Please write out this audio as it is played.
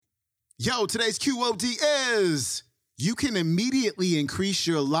Yo, today's QOD is you can immediately increase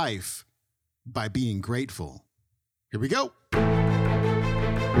your life by being grateful. Here we go.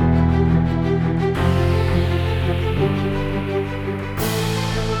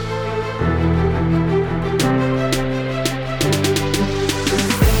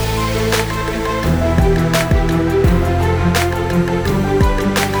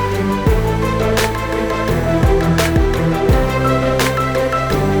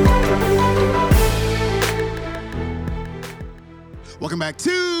 Welcome back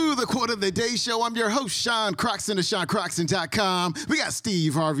to the Quote of the Day Show. I'm your host, Sean Croxton of SeanCroxton.com. We got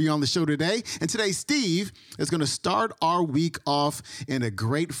Steve Harvey on the show today. And today, Steve is going to start our week off in a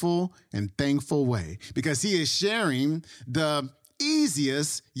grateful and thankful way because he is sharing the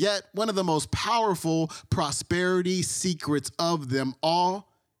easiest, yet one of the most powerful prosperity secrets of them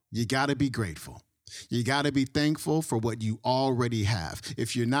all. You got to be grateful. You got to be thankful for what you already have.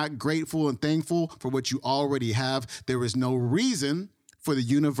 If you're not grateful and thankful for what you already have, there is no reason for the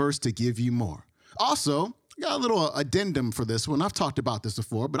universe to give you more. Also, I got a little addendum for this one. I've talked about this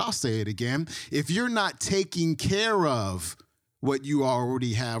before, but I'll say it again. If you're not taking care of what you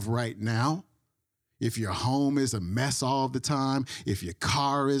already have right now, if your home is a mess all the time, if your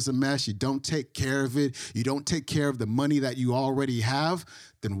car is a mess, you don't take care of it, you don't take care of the money that you already have,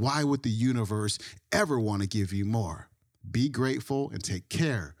 then why would the universe ever want to give you more? Be grateful and take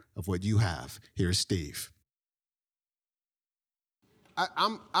care of what you have. Here's Steve.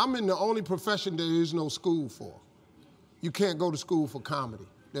 I'm in the only profession there is no school for. You can't go to school for comedy.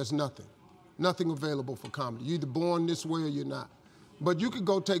 There's nothing available for comedy. You're either born this way or you're not. But you could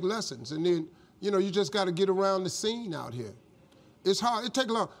go take lessons, and then, you just got to get around the scene out here. It's hard. It take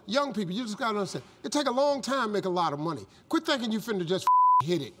a long. Young people, you just got to understand. It take a long time to make a lot of money. Quit thinking you finna just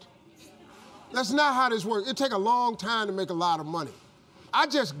hit it. That's not how this works. It take a long time to make a lot of money. I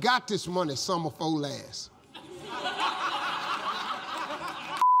just got this money summer before last.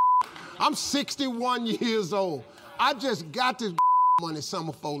 I'm 61 years old. I just got this money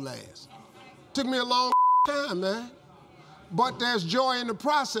summer before last. Took me a long time, man. But there's joy in the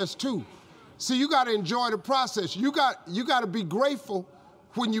process, too. See, you got to enjoy the process. You got to be grateful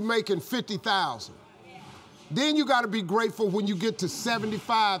when you're making $50,000. Then you got to be grateful when you get to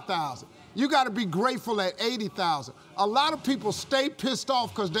 $75,000. You got to be grateful at $80,000. A lot of people stay pissed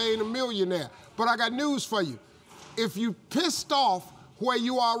off because they ain't a millionaire. But I got news for you. If you pissed off where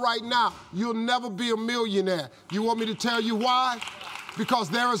you are right now, you'll never be a millionaire. You want me to tell you why? Because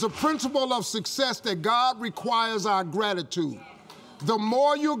there is a principle of success that God requires our gratitude. The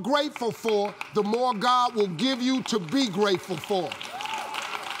more you're grateful for, the more God will give you to be grateful for.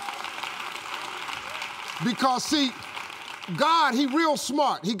 Because, see, God, he real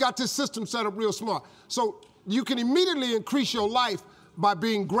smart. He got this system set up real smart. So you can immediately increase your life by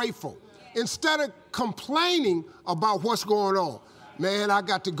being grateful. Instead of complaining about what's going on. Man, I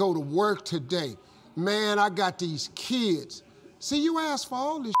got to go to work today. Man, I got these kids. See, you asked for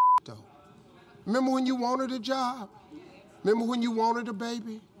all this though. Remember when you wanted a job? Remember when you wanted a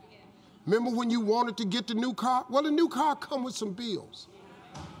baby? Remember when you wanted to get the new car? Well, the new car come with some bills.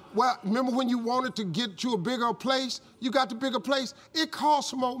 Well, remember when you wanted to get you a bigger place? You got the bigger place. It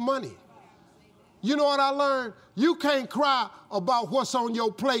costs more money. You know what I learned? You can't cry about what's on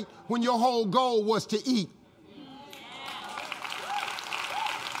your plate when your whole goal was to eat.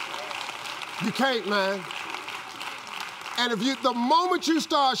 You can't, man. And the moment you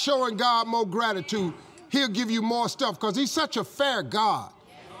start showing God more gratitude, he'll give you more stuff because he's such a fair God.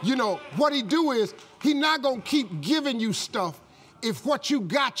 What he do is he not going to keep giving you stuff if what you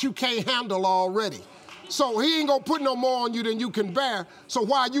got you can't handle already. So he ain't going to put no more on you than you can bear. So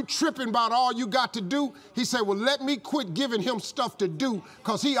while you tripping about all you got to do, he said, well, let me quit giving him stuff to do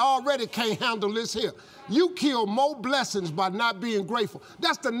because he already can't handle this here. You kill more blessings by not being grateful.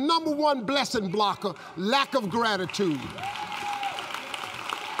 That's the number one blessing blocker, lack of gratitude.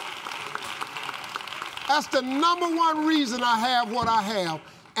 That's the number one reason I have what I have,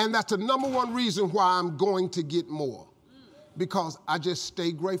 and that's the number one reason why I'm going to get more, because I just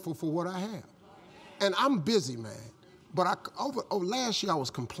stay grateful for what I have. And I'm busy, man, but over last year I was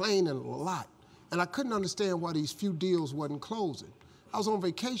complaining a lot, and I couldn't understand why these few deals wasn't closing. I was on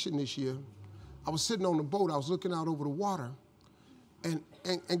vacation this year. I was sitting on the boat. I was looking out over the water, and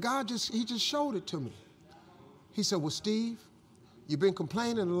God he just showed it to me. He said, well, Steve, you've been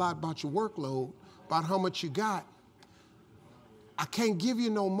complaining a lot about your workload, about how much you got. I can't give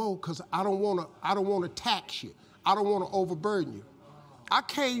you no more because I don't want to tax you. I don't want to overburden you. I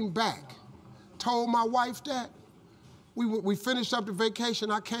came back, told my wife that. We finished up the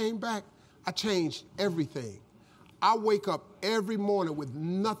vacation. I came back. I changed everything. I wake up every morning with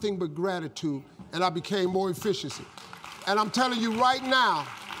nothing but gratitude, and I became more efficiency. And I'm telling you right now,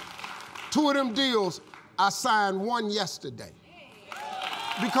 2 of them deals, I signed one yesterday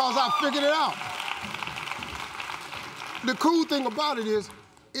because I figured it out. The cool thing about it is,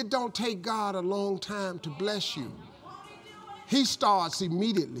 it don't take God a long time to bless you. He starts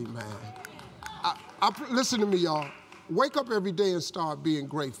immediately, man. Listen to me, y'all. Wake up every day and start being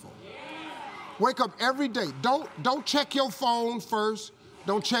grateful. Wake up every day. Don't check your phone first.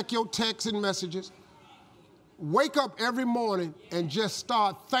 Don't check your texts and messages. Wake up every morning and just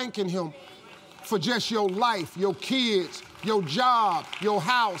start thanking him for just your life, your kids, your job, your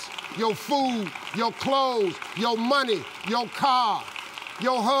house, your food, your clothes, your money, your car,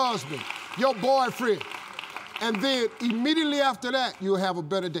 your husband, your boyfriend. And then immediately after that, you'll have a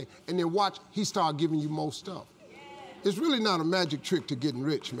better day. And then watch, he start giving you more stuff. It's really not a magic trick to getting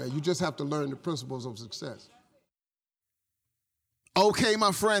rich, man. You just have to learn the principles of success. Okay,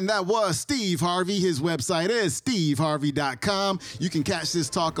 my friend, that was Steve Harvey. His website is steveharvey.com. You can catch this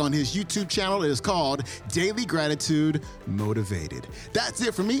talk on his YouTube channel. It is called Daily Gratitude Motivated. That's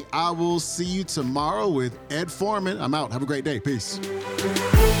it for me. I will see you tomorrow with Ed Foreman. I'm out. Have a great day. Peace.